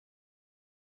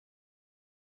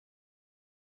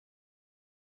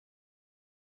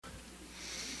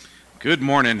Good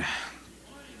morning.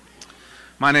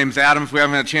 My name's Adam, if we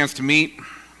haven't had a chance to meet.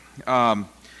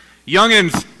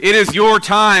 Youngins, it is your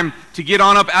time to get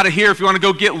on up out of here. If you want to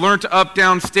go get learnt up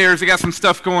downstairs, they got some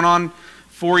stuff going on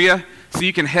for you, so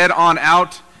you can head on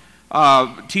out.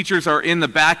 Teachers are in the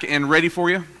back and ready for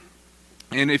you.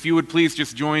 And if you would please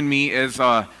just join me as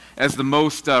the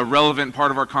most relevant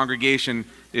part of our congregation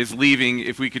is leaving,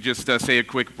 if we could just say a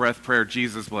quick breath prayer.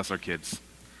 Jesus, bless our kids.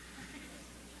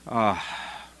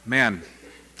 Man,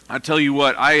 I tell you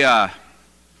what, I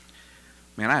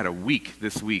had a week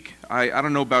this week. I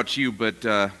don't know about you, but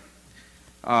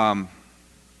I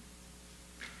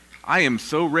am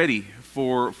so ready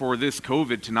for this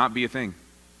COVID to not be a thing.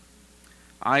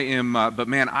 I am, but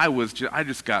man, I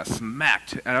just got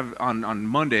smacked on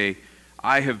Monday.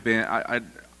 It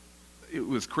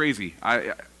was crazy.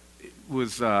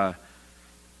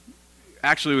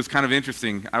 Actually, it was kind of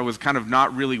interesting. I was kind of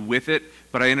not really with it,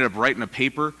 but I ended up writing a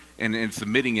paper and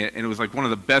submitting it, and it was like one of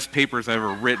the best papers I've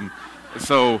ever written.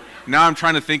 So now I'm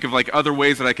trying to think of like other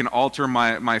ways that I can alter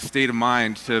my state of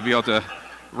mind to be able to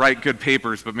write good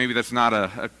papers, but maybe that's not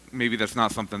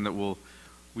something that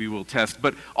we will test.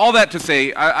 But all that to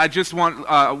say, I just want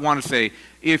to say,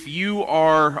 if you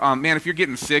are, if you're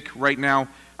getting sick right now,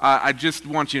 I just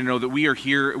want you to know that we are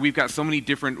here. We've got so many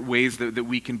different ways that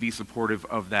we can be supportive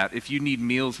of that. If you need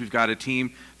meals, we've got a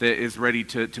team that is ready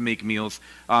to make meals.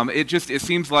 It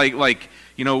seems like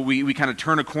we kind of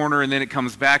turn a corner and then it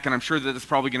comes back, and I'm sure that it's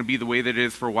probably going to be the way that it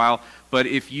is for a while. But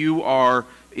if you are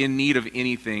in need of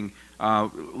anything,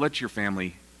 let your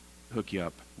family hook you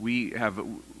up. We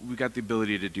got the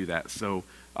ability to do that, so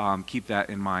keep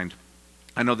that in mind.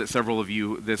 I know that several of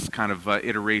you, this kind of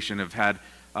iteration, have had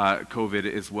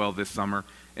COVID as well this summer.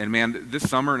 And man, this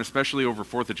summer, and especially over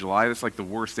 4th of July, that's like the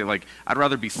worst day. Like, I'd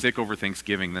rather be sick over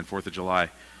Thanksgiving than 4th of July.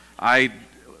 I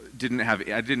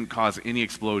didn't cause any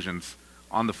explosions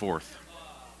on the 4th.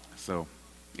 So,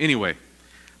 anyway.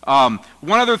 One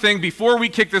other thing, before we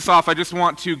kick this off, I just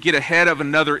want to get ahead of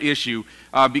another issue,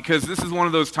 because this is one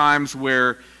of those times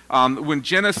where when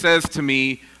Jenna says to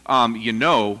me,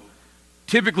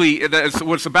 typically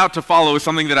what's about to follow is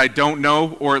something that I don't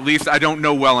know, or at least I don't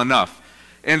know well enough.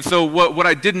 And so what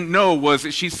I didn't know was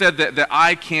that she said that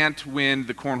I can't win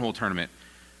the cornhole tournament.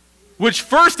 Which,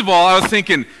 first of all, I was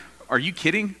thinking, are you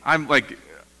kidding? I'm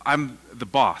the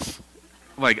boss.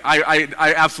 Like, I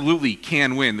absolutely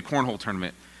can win the cornhole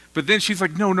tournament. But then she's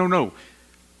like, no.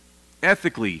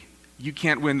 Ethically, you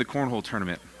can't win the cornhole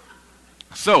tournament.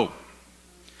 So,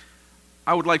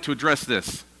 I would like to address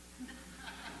this.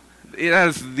 It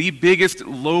has the biggest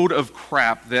load of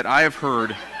crap that I have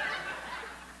heard.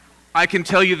 I can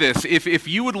tell you this, if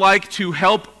you would like to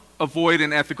help avoid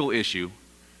an ethical issue,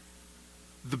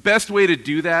 the best way to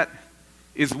do that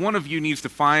is one of you needs to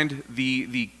find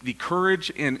the courage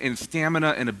and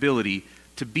stamina and ability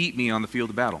to beat me on the field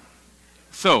of battle.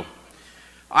 So,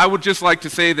 I would just like to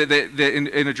say that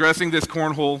in addressing this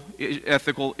cornhole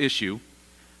ethical issue,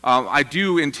 I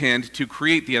do intend to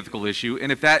create the ethical issue,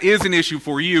 and if that is an issue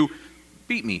for you,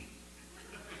 beat me.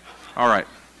 All right.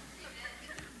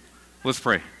 Let's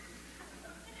pray.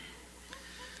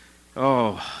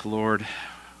 Oh, Lord,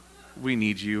 we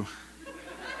need you.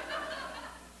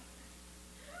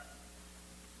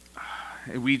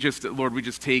 We just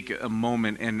take a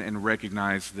moment and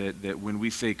recognize that when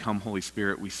we say, "Come, Holy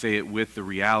Spirit," we say it with the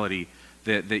reality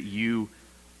that you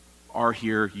are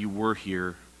here, you were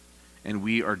here, and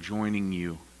we are joining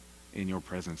you in your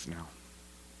presence now.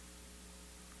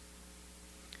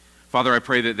 Father, I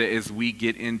pray that as we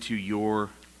get into your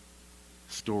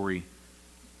story,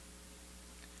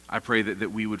 I pray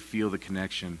that we would feel the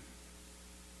connection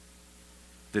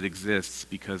that exists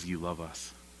because you love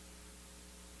us.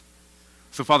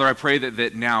 So, Father, I pray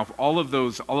that now all of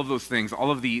those things,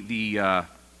 all of the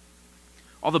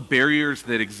barriers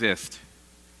that exist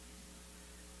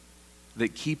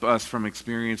that keep us from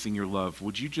experiencing your love,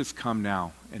 would you just come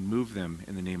now and move them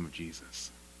in the name of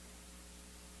Jesus?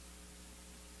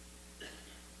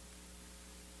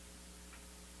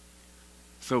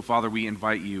 So, Father, we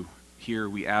invite you here.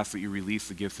 We ask that you release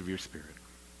the gifts of your Spirit.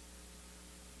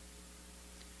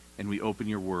 And we open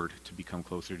your word to become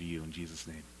closer to you in Jesus'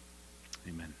 name.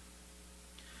 Amen.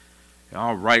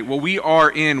 All right. Well, we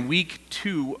are in week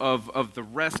 2 of the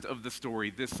rest of the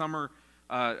story. This summer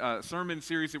sermon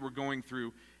series that we're going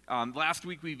through. Last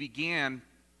week we began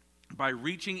by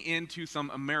reaching into some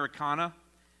Americana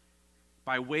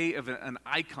by way of an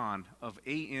icon of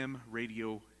AM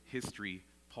radio history,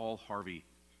 Paul Harvey.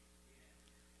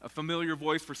 A familiar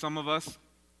voice for some of us,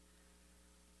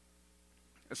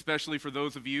 especially for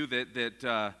those of you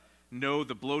that know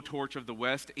the blowtorch of the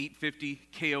West, 850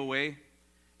 KOA.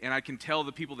 And I can tell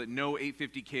the people that know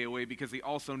 850 KOA because they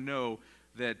also know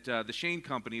that the Shane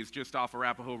Company is just off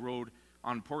Arapahoe Road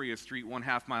on Emporia Street,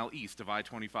 1/2 mile east of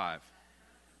I-25.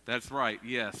 That's right,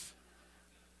 yes.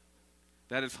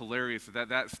 That is hilarious.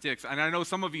 That sticks. And I know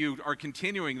some of you are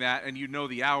continuing that, and you know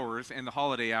the hours and the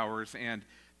holiday hours, and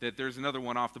that there's another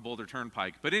one off the Boulder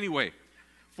Turnpike. But anyway,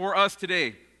 for us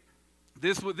today,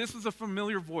 this was a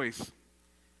familiar voice.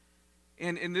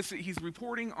 And he's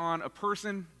reporting on a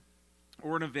person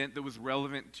or an event that was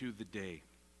relevant to the day.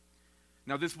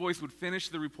 Now, this voice would finish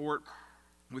the report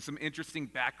with some interesting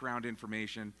background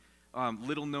information,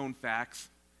 little-known facts,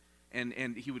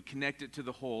 and he would connect it to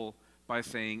the whole by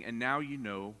saying, and now you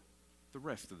know the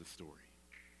rest of the story.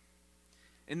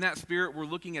 In that spirit, we're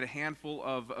looking at a handful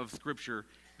of Scripture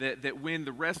that when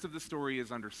the rest of the story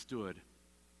is understood,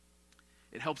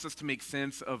 it helps us to make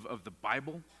sense of the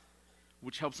Bible,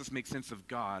 which helps us make sense of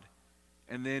God,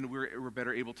 and then we're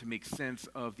better able to make sense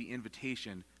of the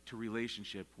invitation to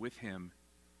relationship with Him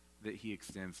that He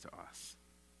extends to us.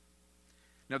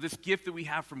 Now, this gift that we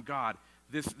have from God,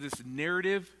 this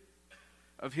narrative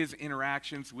of His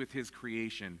interactions with His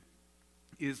creation,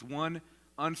 is one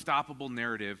unstoppable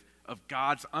narrative of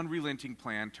God's unrelenting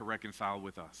plan to reconcile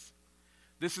with us.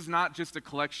 This is not just a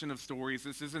collection of stories.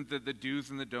 This isn't the do's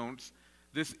and the don'ts.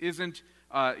 This isn't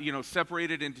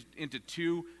separated into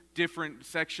two different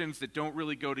sections that don't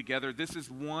really go together. This is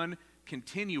one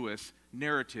continuous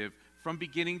narrative from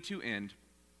beginning to end.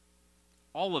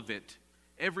 All of it,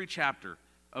 every chapter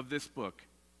of this book,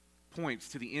 points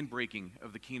to the inbreaking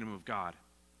of the kingdom of God.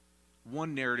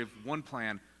 One narrative, one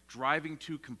plan, driving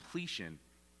to completion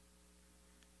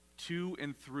to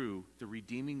and through the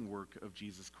redeeming work of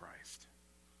Jesus Christ.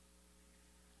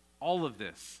 All of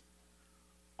this,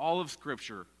 all of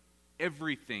Scripture,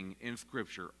 everything in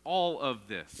Scripture, all of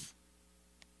this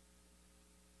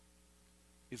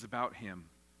is about Him,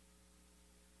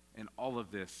 and all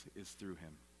of this is through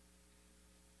Him.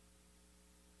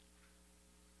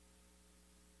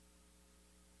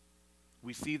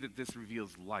 We see that this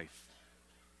reveals life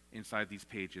inside these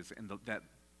pages, and that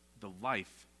the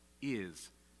life is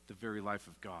the very life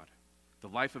of God. The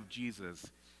life of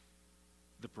Jesus,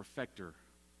 the perfecter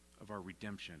of our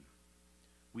redemption.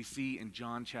 We see in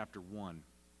John chapter 1,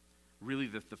 really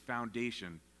the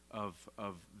foundation of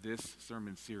this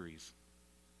sermon series,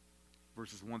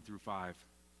 verses 1 through 5.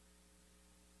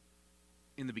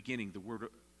 In the beginning, the Word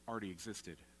already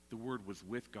existed. The Word was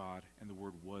with God, and the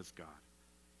Word was God.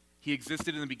 He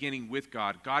existed in the beginning with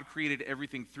God. God created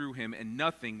everything through Him, and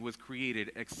nothing was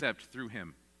created except through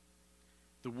Him.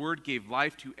 The Word gave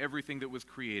life to everything that was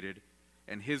created,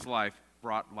 and His life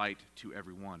brought light to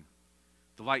everyone.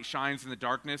 The light shines in the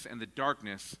darkness, and the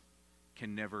darkness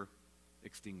can never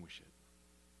extinguish it.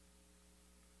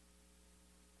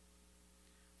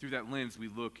 Through that lens, we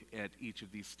look at each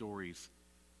of these stories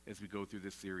as we go through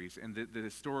this series, and the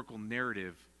historical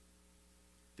narrative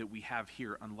that we have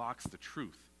here unlocks the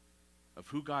truth of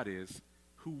who God is,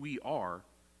 who we are,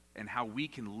 and how we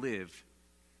can live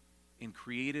in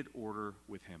created order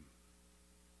with Him.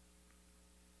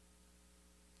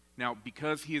 Now,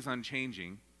 because He is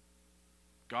unchanging,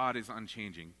 God is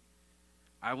unchanging,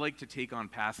 I like to take on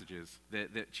passages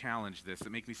that challenge this,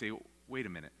 that make me say, wait a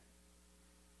minute,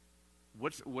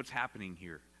 what's happening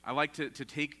here? I like to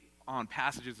take on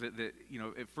passages that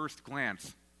at first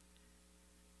glance,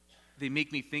 they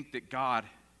make me think that God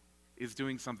is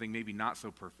doing something maybe not so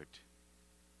perfect,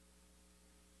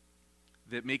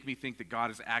 that make me think that God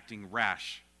is acting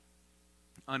rash,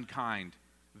 unkind,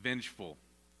 vengeful.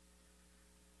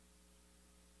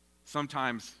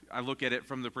 Sometimes I look at it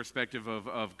from the perspective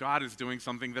of God is doing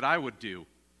something that I would do,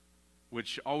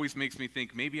 which always makes me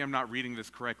think maybe I'm not reading this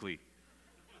correctly,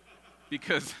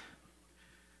 because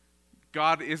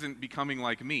God isn't becoming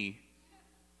like me.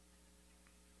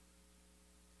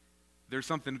 There's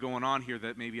something going on here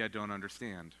that maybe I don't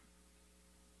understand.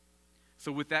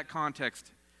 So with that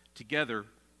context together,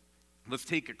 let's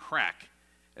take a crack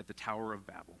at the Tower of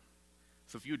Babel.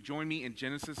 So if you would join me in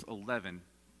Genesis 11,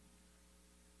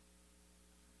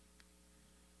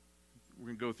 we're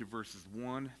going to go through verses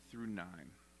 1 through 9.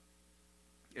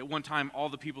 At one time, all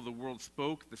the people of the world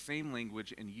spoke the same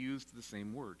language and used the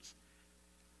same words.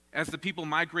 As the people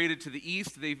migrated to the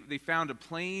east, they found a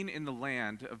plain in the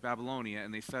land of Babylonia,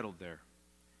 and they settled there.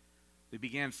 They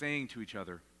began saying to each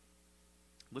other,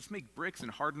 "Let's make bricks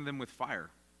and harden them with fire."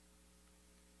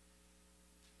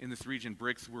 In this region,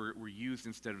 bricks were used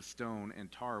instead of stone,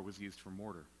 and tar was used for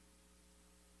mortar.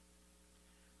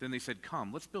 Then they said,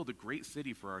 "Come, let's build a great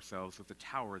city for ourselves with a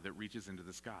tower that reaches into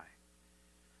the sky.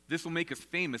 This will make us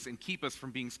famous and keep us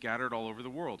from being scattered all over the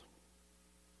world."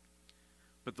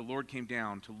 But the Lord came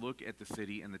down to look at the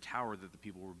city and the tower that the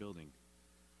people were building.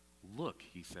 Look,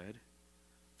 he said,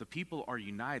 the people are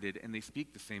united and they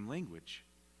speak the same language.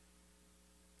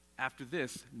 After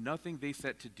this, nothing they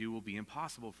set to do will be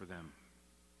impossible for them.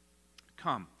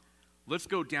 Come, let's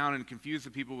go down and confuse the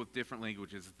people with different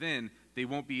languages. Then they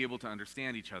won't be able to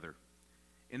understand each other.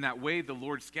 In that way, the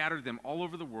Lord scattered them all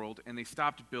over the world, and they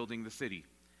stopped building the city.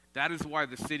 That is why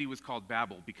the city was called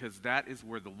Babel, because that is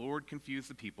where the Lord confused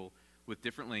the people with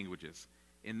different languages.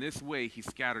 In this way, he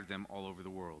scattered them all over the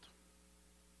world.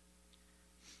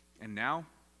 And now,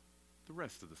 the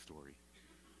rest of the story.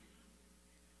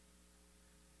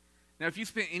 Now, if you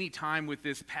spent any time with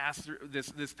this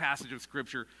passage of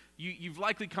Scripture, you've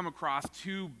likely come across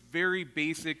two very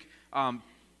basic,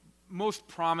 most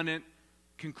prominent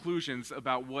conclusions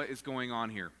about what is going on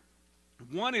here.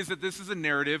 One is that this is a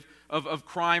narrative of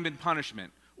crime and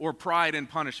punishment, or pride and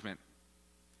punishment.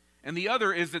 And the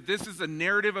other is that this is a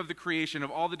narrative of the creation of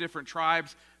all the different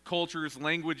tribes, cultures,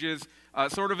 languages,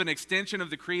 sort of an extension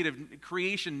of the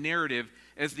creation narrative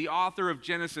as the author of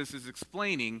Genesis is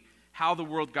explaining how the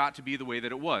world got to be the way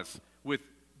that it was, with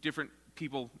different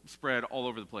people spread all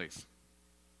over the place.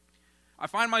 I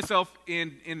find myself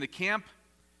in the camp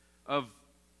of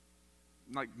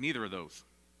neither of those,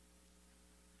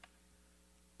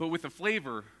 but with a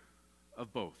flavor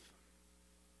of both.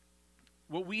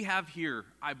 What we have here,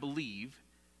 I believe,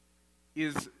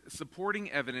 is supporting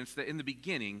evidence that in the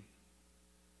beginning,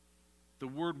 the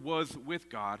Word was with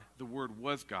God, the Word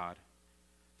was God,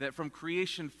 that from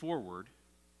creation forward,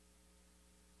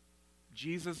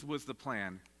 Jesus was the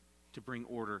plan to bring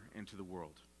order into the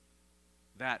world.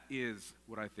 That is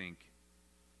what I think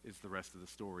is the rest of the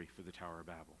story for the Tower of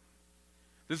Babel.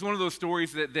 This is one of those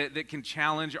stories that can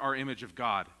challenge our image of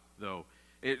God, though.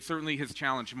 It certainly has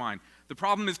challenged mine. The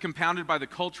problem is compounded by the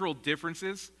cultural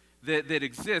differences that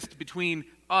exist between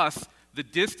us, the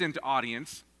distant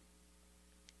audience,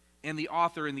 and the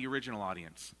author and the original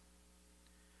audience.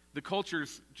 The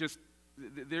cultures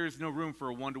there is no room for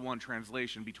a one-to-one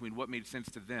translation between what made sense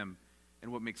to them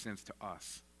and what makes sense to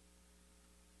us.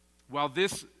 While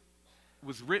this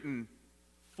was written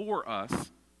for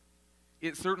us,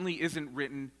 it certainly isn't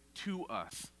written to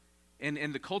us.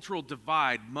 And the cultural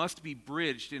divide must be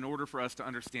bridged in order for us to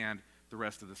understand the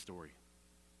rest of the story.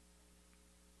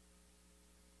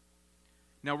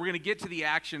 Now, we're going to get to the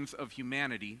actions of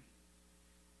humanity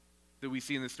that we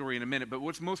see in the story in a minute, but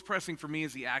what's most pressing for me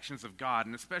is the actions of God,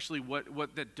 and especially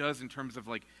what that does in terms of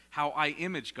how I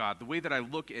image God, the way that I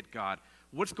look at God.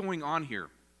 What's going on here?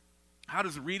 How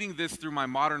does reading this through my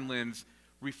modern lens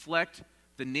reflect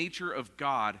the nature of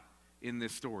God in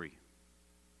this story?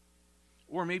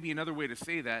 Or maybe another way to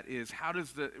say that is, how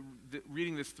does the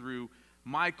reading this through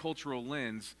my cultural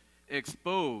lens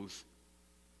expose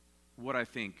what I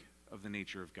think of the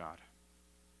nature of God?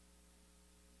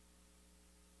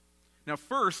 Now,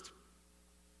 first,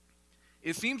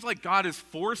 it seems like God is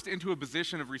forced into a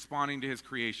position of responding to his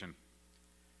creation.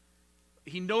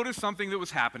 He noticed something that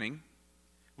was happening,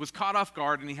 was caught off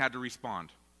guard, and he had to respond.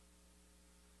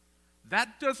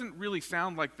 That doesn't really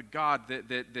sound like the God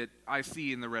that I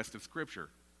see in the rest of Scripture.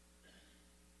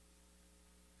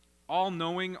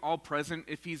 All-knowing, all-present,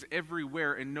 if he's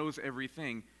everywhere and knows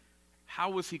everything,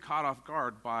 how was he caught off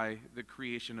guard by the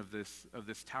creation of this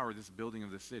tower, this building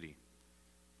of the city?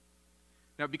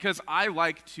 Now, because I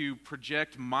like to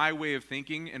project my way of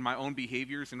thinking and my own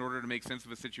behaviors in order to make sense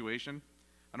of a situation,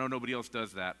 I know nobody else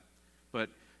does that, but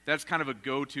that's kind of a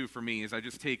go-to for me, is I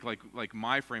just take like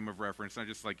my frame of reference and I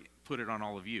just put it on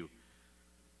all of you,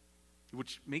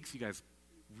 which makes you guys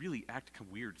really act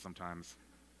weird sometimes.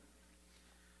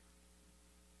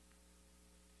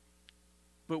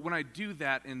 But when I do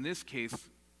that, in this case,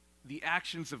 the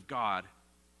actions of God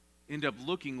end up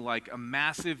looking like a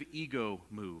massive ego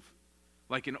move,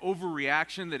 like an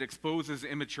overreaction that exposes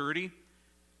immaturity,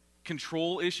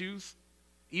 control issues,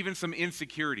 even some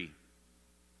insecurity.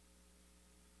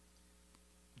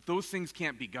 Those things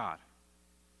can't be God.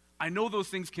 I know those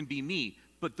things can be me,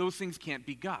 but those things can't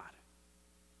be God.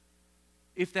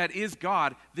 If that is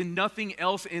God, then nothing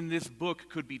else in this book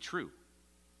could be true.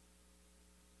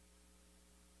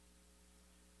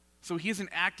 So he isn't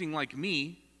acting like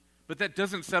me, but that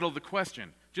doesn't settle the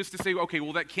question. Just to say, okay,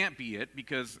 well, that can't be it,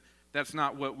 because that's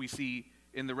not what we see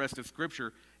in the rest of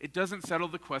Scripture. It doesn't settle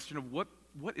the question of what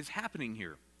is happening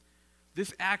here.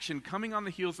 This action coming on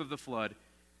the heels of the flood,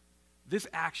 this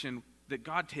action that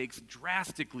God takes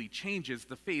drastically changes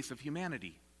the face of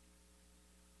humanity.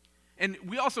 And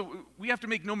we have to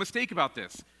make no mistake about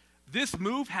this. This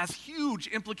move has huge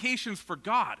implications for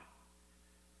God.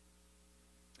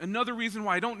 Another reason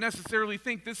why I don't necessarily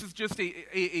think this is just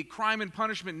a crime and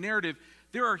punishment narrative,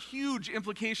 there are huge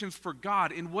implications for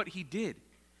God in what he did.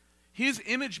 His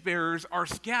image bearers are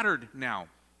scattered now.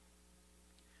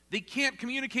 They can't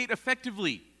communicate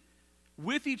effectively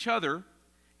with each other,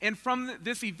 and from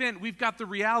this event, we've got the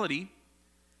reality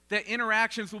that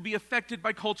interactions will be affected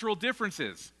by cultural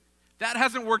differences. That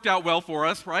hasn't worked out well for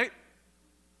us, right?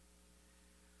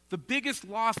 The biggest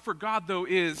loss for God, though,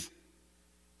 is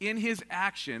in his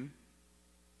action,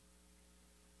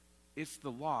 it's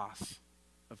the loss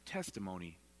of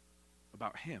testimony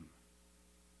about him.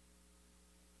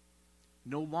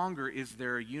 No longer is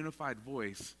there a unified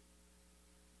voice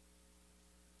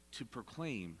to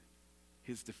proclaim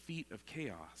his defeat of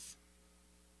chaos.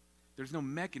 There's no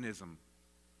mechanism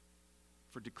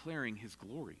for declaring his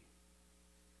glory.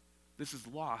 This is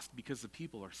lost because the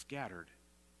people are scattered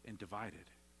and divided.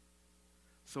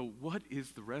 So what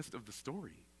is the rest of the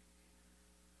story?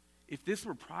 If this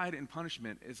were pride and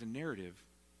punishment as a narrative,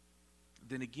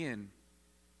 then again,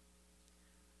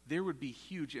 there would be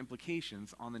huge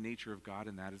implications on the nature of God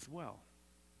in that as well.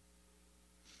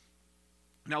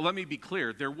 Now, let me be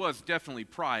clear. There was definitely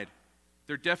pride.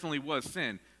 There definitely was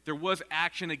sin. There was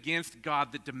action against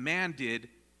God that demanded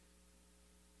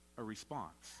a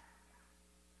response.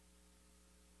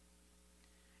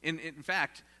 In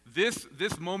fact,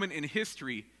 this moment in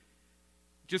history,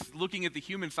 just looking at the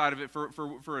human side of it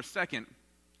for a second,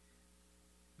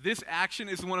 this action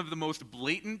is one of the most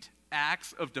blatant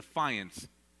acts of defiance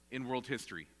in world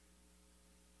history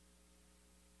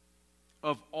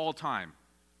of all time.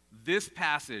 This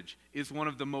passage is one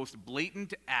of the most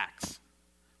blatant acts.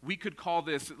 We could call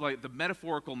this like the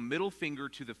metaphorical middle finger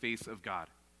to the face of God.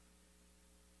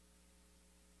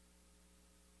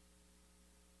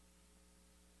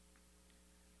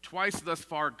 Twice thus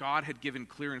far, God had given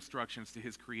clear instructions to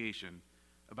his creation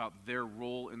about their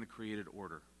role in the created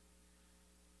order.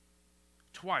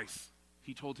 Twice,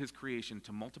 he told his creation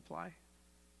to multiply,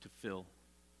 to fill,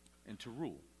 and to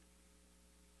rule.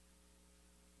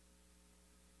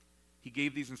 He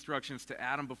gave these instructions to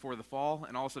Adam before the fall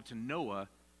and also to Noah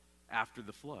after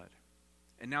the flood.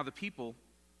 And now the people,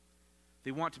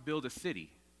 they want to build a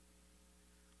city,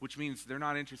 which means they're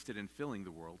not interested in filling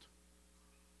the world.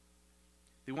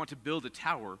 They want to build a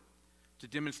tower to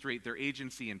demonstrate their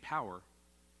agency and power,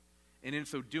 and in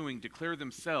so doing, declare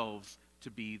themselves to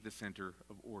be the center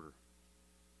of order.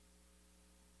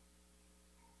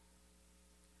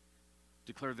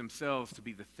 Declare themselves to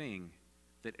be the thing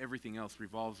that everything else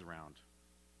revolves around.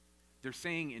 They're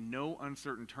saying in no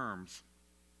uncertain terms,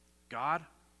 God,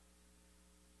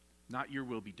 not your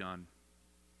will be done.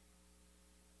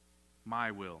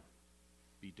 My will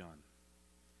be done.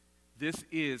 This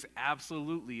is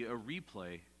absolutely a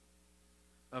replay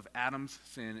of Adam's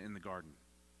sin in the garden.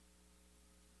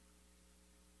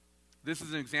 This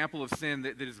is an example of sin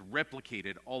that is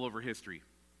replicated all over history,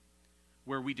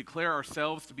 where we declare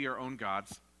ourselves to be our own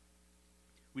gods.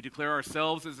 We declare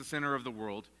ourselves as the center of the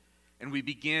world, and we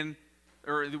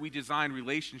design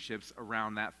relationships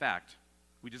around that fact.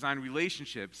 We design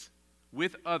relationships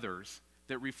with others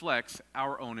that reflects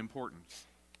our own importance.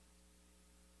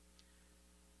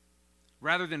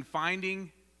 Rather than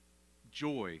finding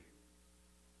joy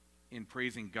in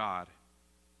praising God,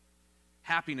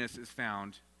 happiness is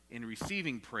found in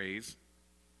receiving praise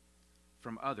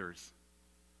from others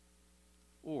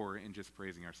or in just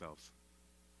praising ourselves.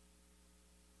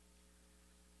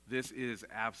 This is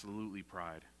absolutely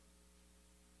pride.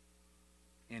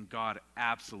 And God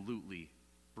absolutely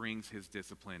brings his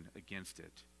discipline against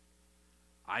it.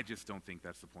 I just don't think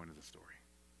that's the point of the story.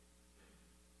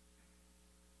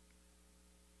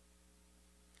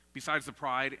 Besides the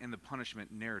pride and the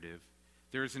punishment narrative,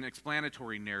 there is an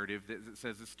explanatory narrative that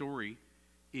says the story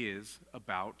is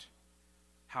about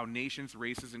how nations,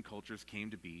 races, and cultures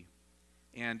came to be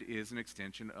and is an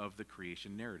extension of the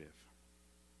creation narrative.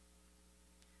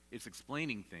 It's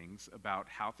explaining things about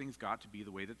how things got to be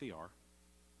the way that they are.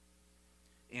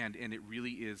 And it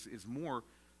really is more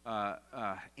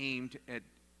aimed at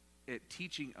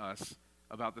teaching us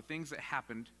about the things that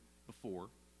happened before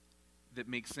that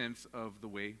make sense of the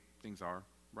way things are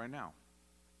right now.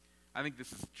 I think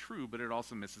this is true, but it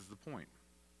also misses the point.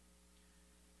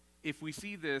 If we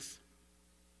see this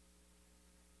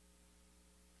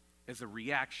as a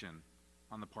reaction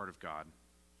on the part of God,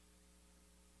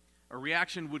 a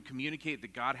reaction would communicate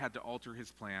that God had to alter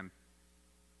his plan,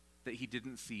 that he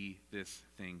didn't see this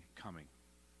thing coming.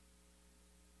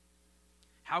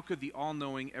 How could the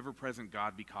all-knowing, ever-present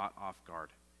God be caught off guard?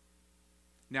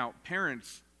 Now,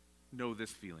 parents know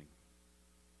this feeling.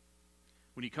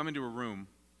 When you come into a room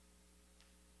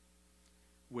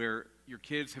where your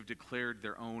kids have declared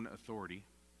their own authority.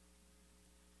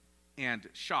 And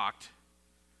shocked,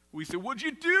 we say, "What'd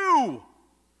you do?"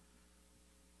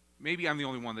 Maybe I'm the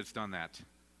only one that's done that.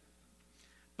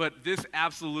 But this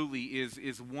absolutely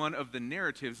is one of the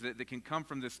narratives that can come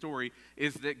from this story,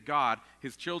 is that God,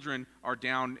 his children are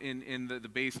down in the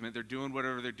basement. They're doing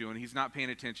whatever they're doing. He's not paying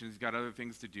attention. He's got other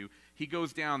things to do. He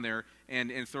goes down there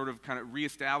and sort of kind of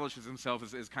reestablishes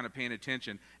himself as kind of paying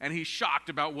attention. And he's shocked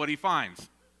about what he finds.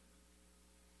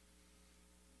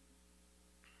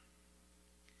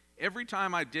 Every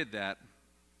time I did that,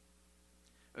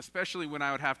 especially when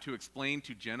I would have to explain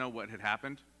to Jenna what had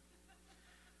happened,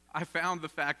 I found the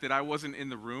fact that I wasn't in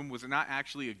the room was not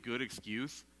actually a good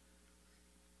excuse.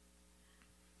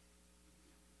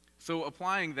 So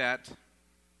applying that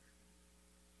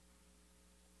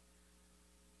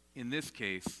in this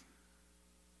case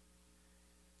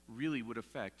really would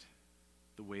affect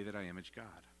the way that I image God.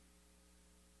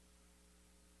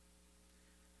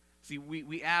 See,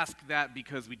 we ask that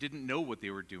because we didn't know what they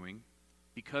were doing,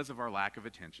 because of our lack of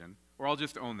attention, or I'll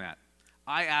just own that.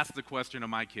 I asked the question of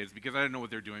my kids because I didn't know what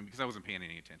they're doing, because I wasn't paying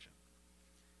any attention.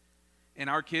 And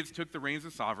our kids took the reins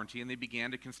of sovereignty and they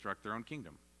began to construct their own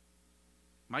kingdom.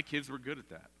 My kids were good at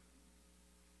that.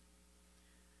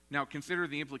 Now consider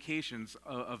the implications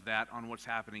of that on what's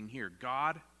happening here.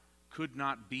 God could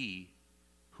not be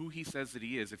who he says that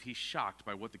he is if he's shocked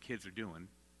by what the kids are doing.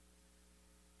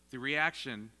 The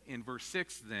reaction in verse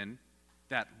 6 then,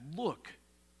 that look,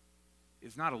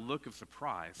 is not a look of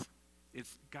surprise.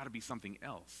 It's got to be something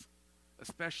else,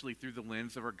 especially through the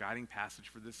lens of our guiding passage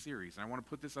for this series. And I want to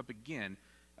put this up again,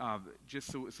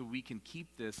 just so we can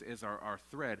keep this as our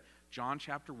thread. John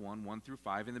chapter 1, 1 through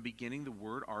 5. In the beginning, the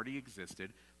Word already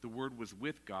existed. The Word was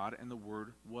with God, and the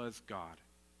Word was God.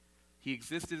 He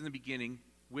existed in the beginning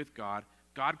with God.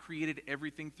 God created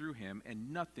everything through him,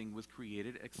 and nothing was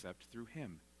created except through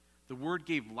him. The Word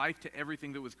gave life to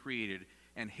everything that was created,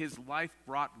 and his life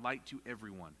brought light to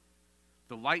everyone.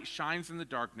 The light shines in the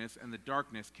darkness, and the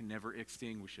darkness can never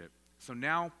extinguish it. So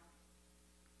now,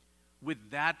 with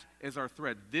that as our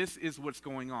thread, this is what's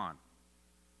going on.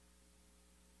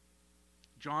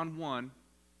 John 1,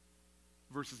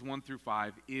 verses 1 through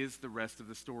 5, is the rest of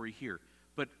the story here.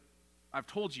 But I've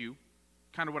told you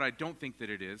kind of what I don't think that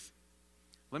it is.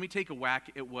 Let me take a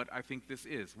whack at what I think this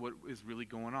is, what is really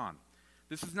going on.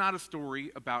 This is not a story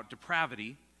about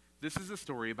depravity. This is a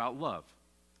story about love.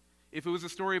 If it was a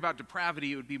story about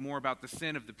depravity, it would be more about the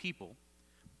sin of the people,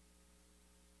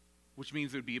 which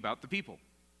means it would be about the people.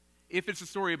 If it's a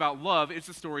story about love, it's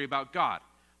a story about God.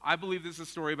 I believe this is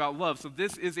a story about love, so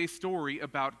this is a story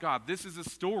about God. This is a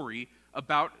story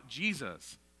about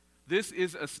Jesus. This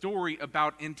is a story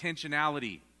about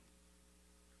intentionality.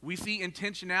 We see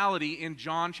intentionality in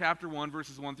John chapter 1,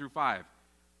 verses 1 through 5.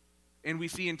 And we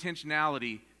see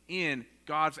intentionality in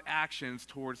God's actions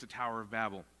towards the Tower of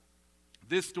Babel.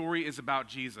 This story is about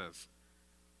Jesus.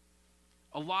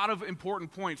 A lot of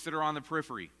important points that are on the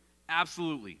periphery,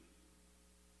 absolutely.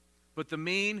 But the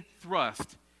main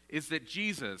thrust is that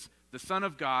Jesus, the Son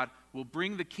of God, will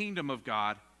bring the kingdom of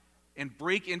God and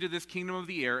break into this kingdom of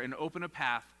the air and open a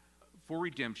path for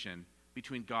redemption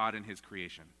between God and his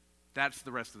creation. That's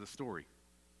the rest of the story.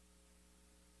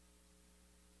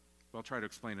 But I'll try to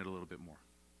explain it a little bit more.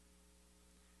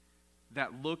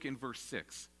 That look in verse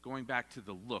 6, going back to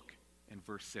the look in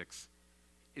verse 6,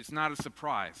 it's not a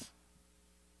surprise.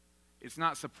 It's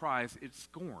not surprise, it's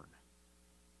scorn.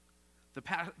 The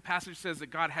passage says that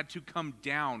God had to come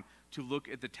down to look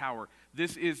at the tower.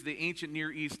 This is the ancient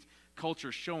Near East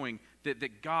culture showing that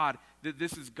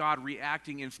this is God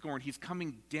reacting in scorn. He's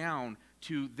coming down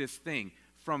to this thing.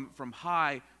 From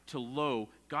high to low,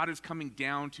 God is coming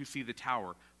down to see the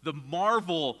tower. The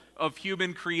marvel of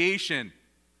human creation.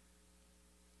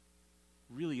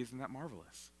 Really, isn't that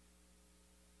marvelous?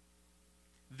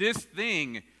 This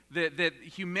thing that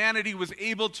humanity was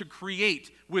able to create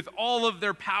with all of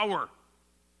their power,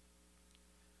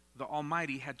 the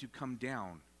Almighty had to come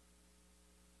down.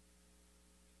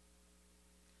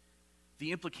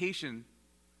 The implication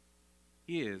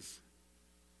is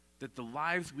that the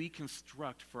lives we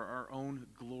construct for our own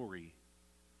glory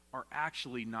are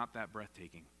actually not that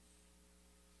breathtaking.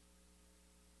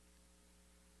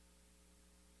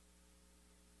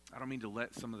 I don't mean to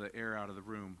let some of the air out of the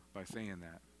room by saying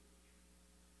that.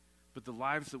 But the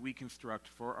lives that we construct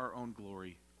for our own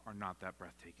glory are not that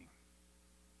breathtaking.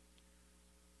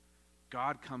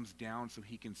 God comes down so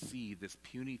he can see this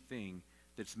puny thing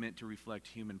that's meant to reflect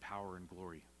human power and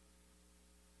glory.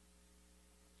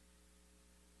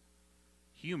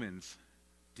 Humans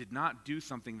did not do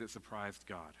something that surprised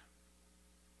God,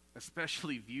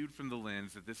 especially viewed from the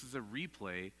lens that this is a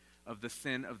replay of the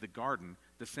sin of the garden,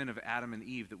 the sin of Adam and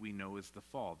Eve that we know as the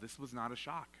fall. This was not a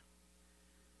shock.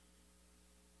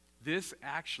 This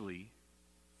actually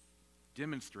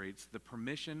demonstrates the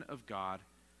permission of God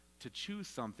to choose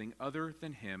something other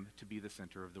than him to be the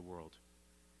center of the world.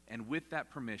 And with that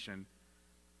permission,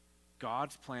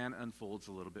 God's plan unfolds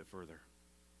a little bit further.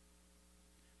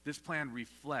 This plan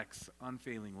reflects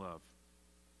unfailing love.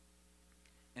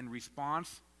 In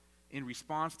response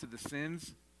to the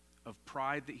sins of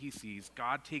pride that he sees,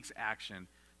 God takes action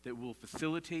that will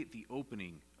facilitate the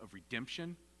opening of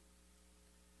redemption.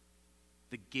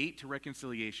 The gate to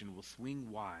reconciliation will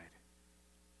swing wide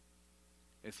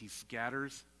as he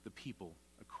scatters the people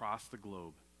across the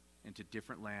globe into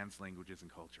different lands, languages,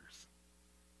 and cultures.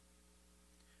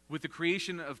 With the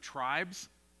creation of tribes,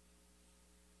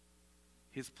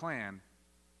 his plan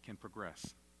can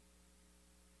progress.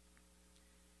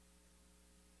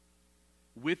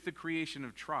 With the creation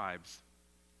of tribes,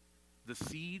 the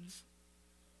seeds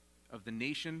of the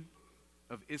nation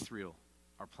of Israel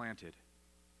are planted.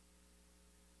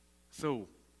 So,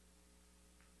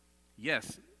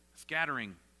 yes,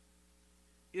 scattering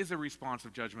is a response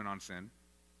of judgment on sin,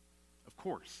 of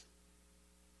course.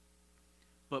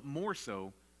 But more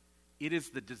so, it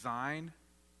is the design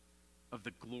of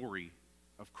the glory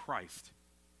of Christ.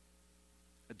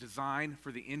 A design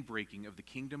for the inbreaking of the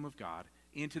kingdom of God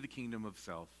into the kingdom of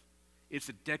self. It's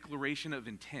a declaration of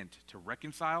intent to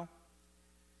reconcile.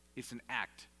 It's an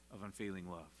act of unfailing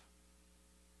love.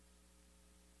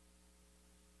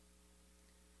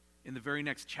 In the very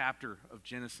next chapter of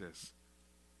Genesis,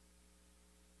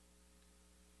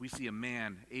 we see a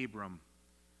man, Abram,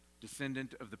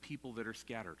 descendant of the people that are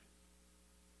scattered.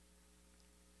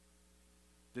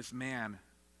 This man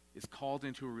is called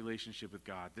into a relationship with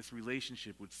God. This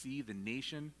relationship would see the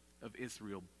nation of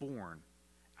Israel born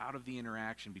out of the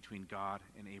interaction between God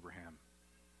and Abraham.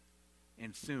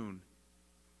 And soon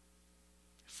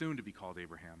to be called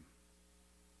Abraham.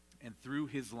 And through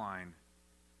his line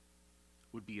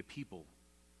would be a people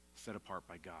set apart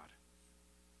by God.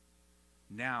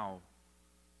 Now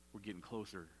we're getting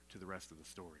closer to the rest of the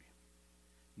story.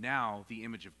 Now the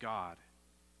image of God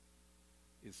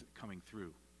is coming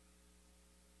through.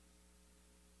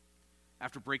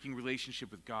 After breaking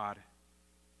relationship with God,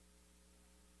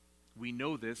 we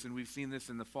know this, and we've seen this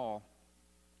in the fall.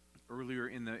 Earlier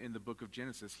in the book of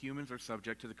Genesis, humans are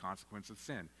subject to the consequence of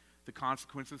sin. The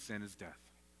consequence of sin is death.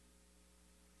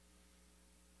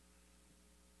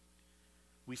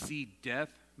 We see death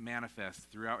manifest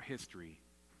throughout history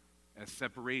as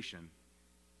separation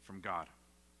from God.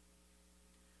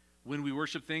 When we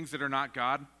worship things that are not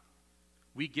God,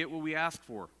 we get what we ask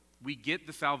for. We get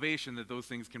the salvation that those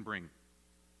things can bring.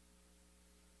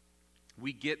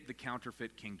 We get the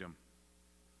counterfeit kingdom.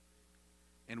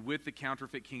 And with the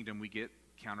counterfeit kingdom, we get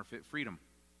counterfeit freedom.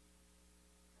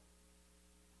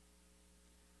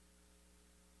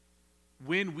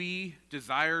 When we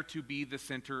desire to be the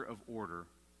center of order,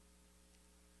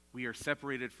 we are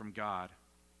separated from God.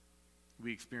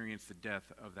 We experience the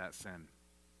death of that sin.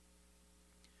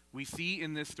 We see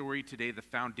in this story today the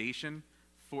foundation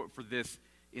for this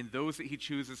in those that he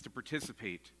chooses to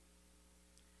participate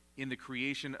in the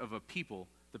creation of a people,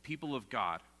 the people of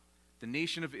God, the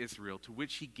nation of Israel, to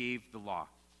which he gave the law.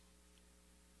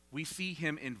 We see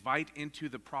him invite into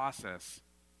the process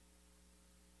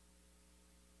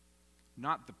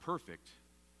not the perfect.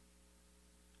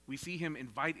 We see him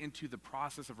invite into the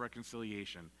process of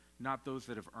reconciliation, not those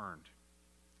that have earned.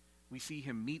 We see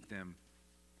him meet them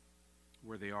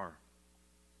where they are.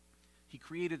 He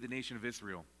created the nation of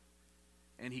Israel,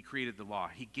 and he created the law.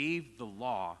 He gave the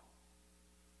law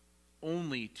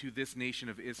only to this nation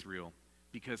of Israel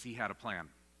because he had a plan.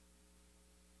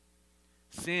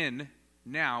 Sin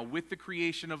now, with the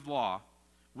creation of law,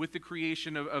 with the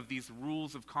creation of these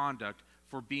rules of conduct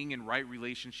for being in right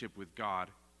relationship with God,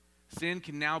 sin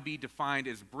can now be defined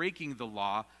as breaking the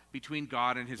law between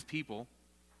God and his people,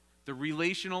 the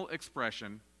relational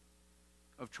expression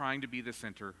of trying to be the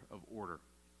center of order.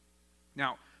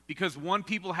 Now, because one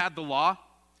people had the law,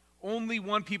 only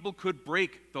one people could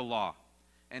break the law.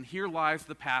 And here lies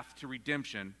the path to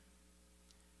redemption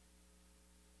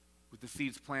with the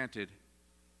seeds planted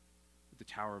at the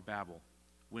Tower of Babel,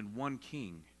 when one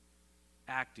king,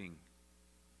 acting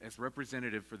as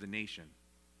representative for the nation,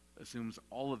 assumes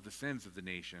all of the sins of the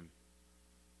nation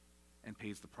and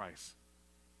pays the price.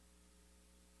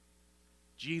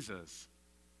 Jesus,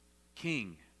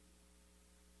 King,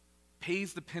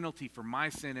 pays the penalty for my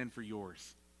sin and for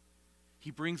yours.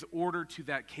 He brings order to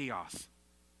that chaos.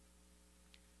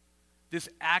 This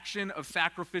action of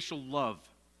sacrificial love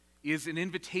is an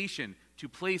invitation to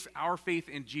place our faith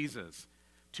in Jesus,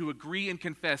 to agree and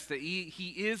confess that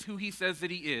he is who he says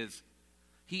that he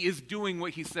is doing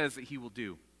what he says that he will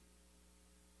do.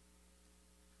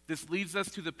 This leads us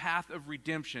to the path of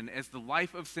redemption as the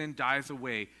life of sin dies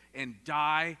away, and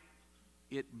die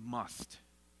it must.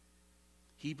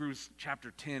 Hebrews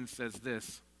chapter 10 says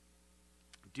this,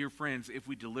 "Dear friends, if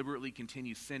we deliberately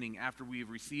continue sinning after we have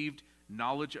received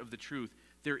knowledge of the truth,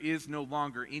 there is no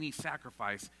longer any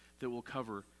sacrifice that will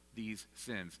cover these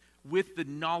sins." With the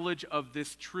knowledge of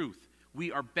this truth, we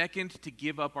are beckoned to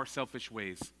give up our selfish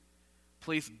ways,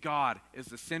 place God as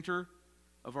the center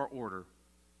of our order,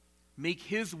 make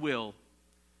his will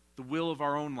the will of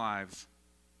our own lives,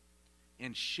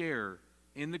 and share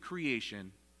in the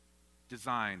creation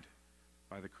designed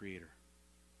by the Creator.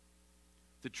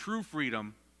 The true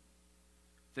freedom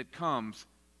that comes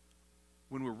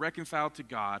when we're reconciled to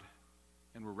God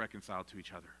and we're reconciled to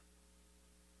each other.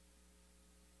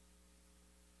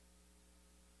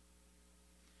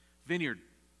 Vineyard,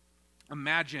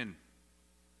 imagine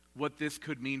what this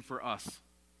could mean for us.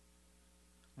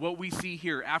 What we see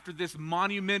here after this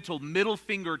monumental middle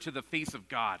finger to the face of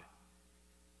God.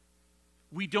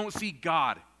 We don't see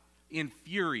God in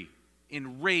fury,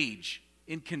 in rage,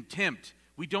 in contempt.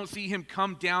 We don't see him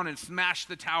come down and smash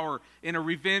the tower in a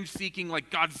revenge-seeking, like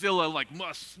Godzilla, like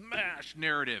must smash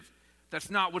narrative. That's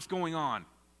not what's going on.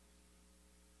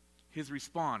 His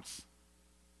response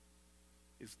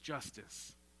is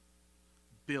justice,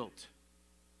 built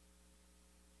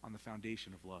on the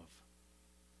foundation of love.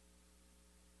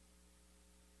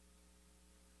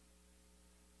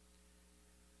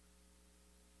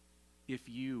 If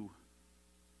you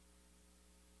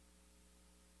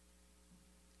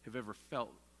have ever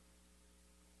felt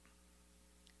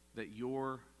that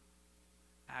your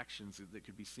actions that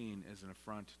could be seen as an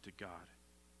affront to God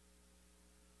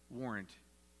warrant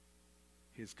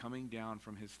his coming down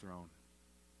from his throne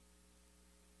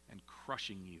and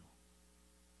crushing you,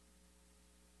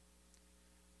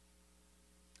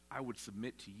 I would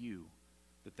submit to you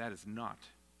that that is not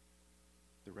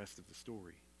the rest of the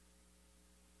story.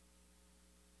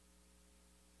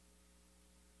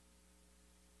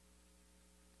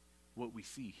 What we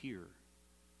see here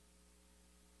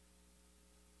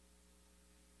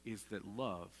is that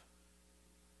love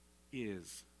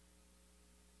is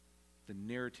the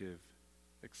narrative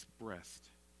expressed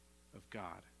of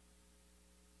God.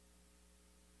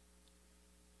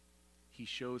 He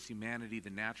shows humanity the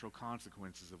natural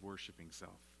consequences of worshiping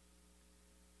self.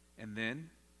 And then,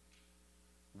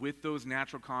 with those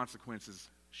natural consequences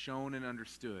shown and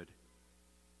understood,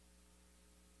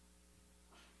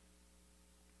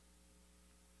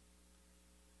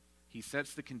 he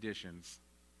sets the conditions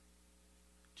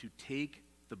to take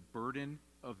the burden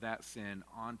of that sin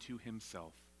onto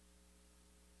himself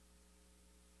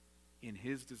in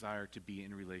his desire to be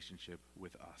in relationship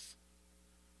with us.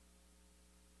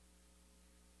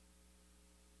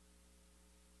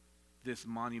 This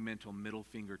monumental middle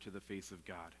finger to the face of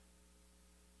God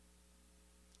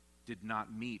did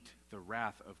not meet the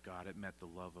wrath of God, it met the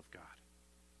love of God.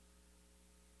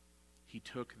 He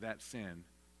took that sin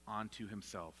onto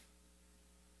himself.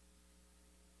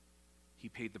 He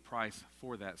paid the price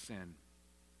for that sin.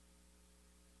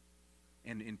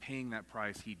 And in paying that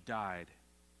price, he died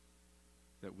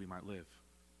that we might live.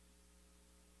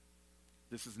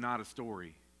 This is not a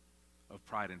story of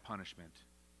pride and punishment.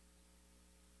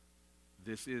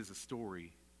 This is a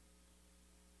story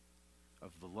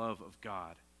of the love of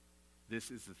God. This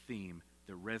is the theme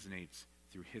that resonates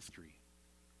through history.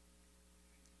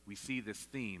 We see this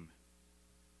theme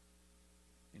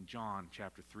in John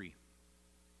chapter 3.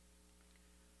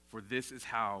 For this is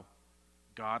how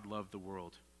God loved the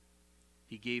world.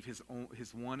 He gave his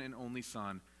one and only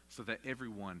Son so that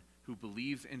everyone who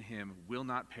believes in him will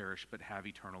not perish but have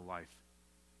eternal life.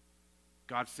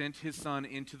 God sent his Son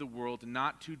into the world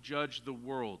not to judge the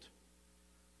world,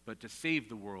 but to save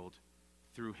the world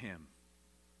through him.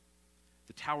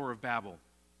 The Tower of Babel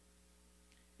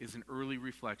is an early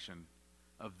reflection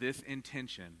of this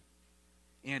intention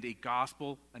and a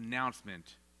gospel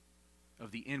announcement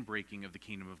of the inbreaking of the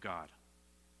kingdom of God.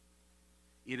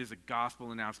 It is a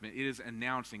gospel announcement. It is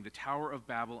announcing, the Tower of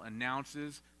Babel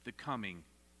announces the coming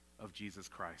of Jesus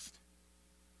Christ.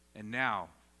 And now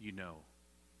you know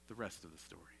the rest of the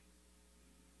story.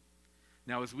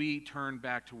 Now, as we turn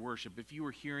back to worship, if you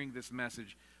are hearing this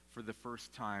message for the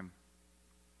first time,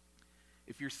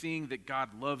 if you're seeing that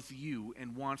God loves you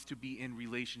and wants to be in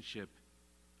relationship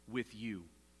with you,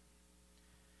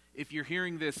 if you're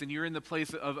hearing this and you're in the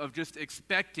place of just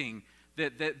expecting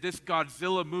that this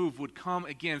Godzilla move would come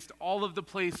against all of the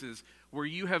places where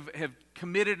you have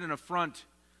committed an affront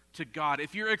to God,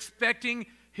 if you're expecting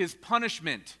his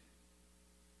punishment.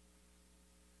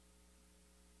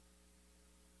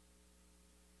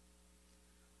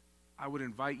 I would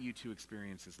invite you to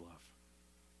experience his love.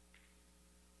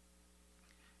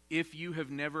 If you have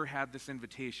never had this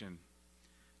invitation,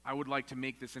 I would like to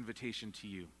make this invitation to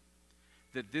you.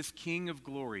 That this King of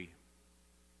glory,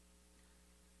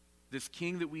 this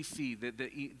King that we see,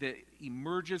 that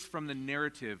emerges from the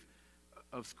narrative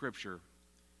of Scripture,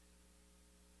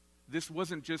 this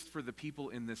wasn't just for the people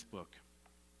in this book.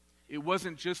 It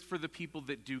wasn't just for the people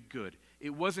that do good. It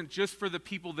wasn't just for the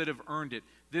people that have earned it.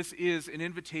 This is an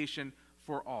invitation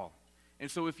for all. And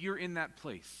so if you're in that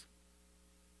place,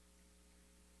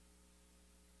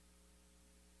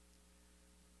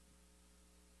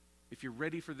 if you're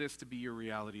ready for this to be your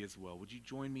reality as well, would you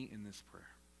join me in this prayer?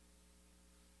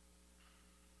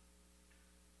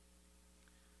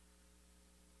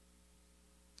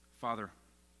 Father,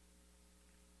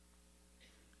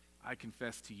 I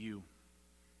confess to you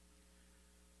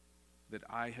that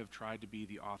I have tried to be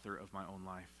the author of my own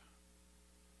life.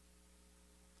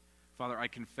 Father, I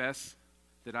confess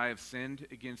that I have sinned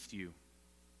against you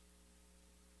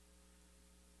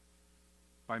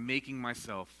by making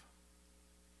myself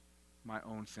my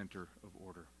own center of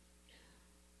order.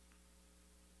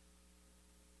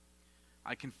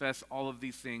 I confess all of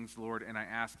these things, Lord, and I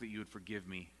ask that you would forgive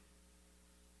me.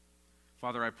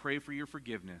 Father, I pray for your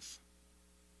forgiveness.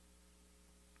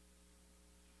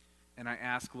 And I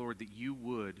ask, Lord, that you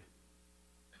would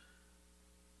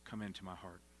come into my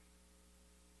heart.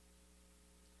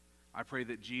 I pray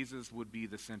that Jesus would be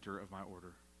the center of my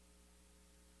order.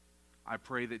 I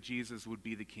pray that Jesus would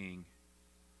be the King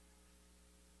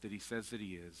that he says that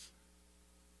he is.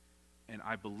 And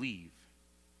I believe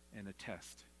and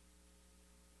attest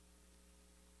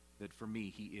that for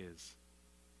me he is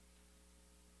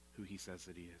who he says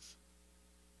that he is.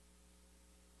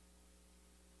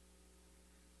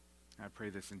 I pray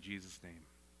this in Jesus' name.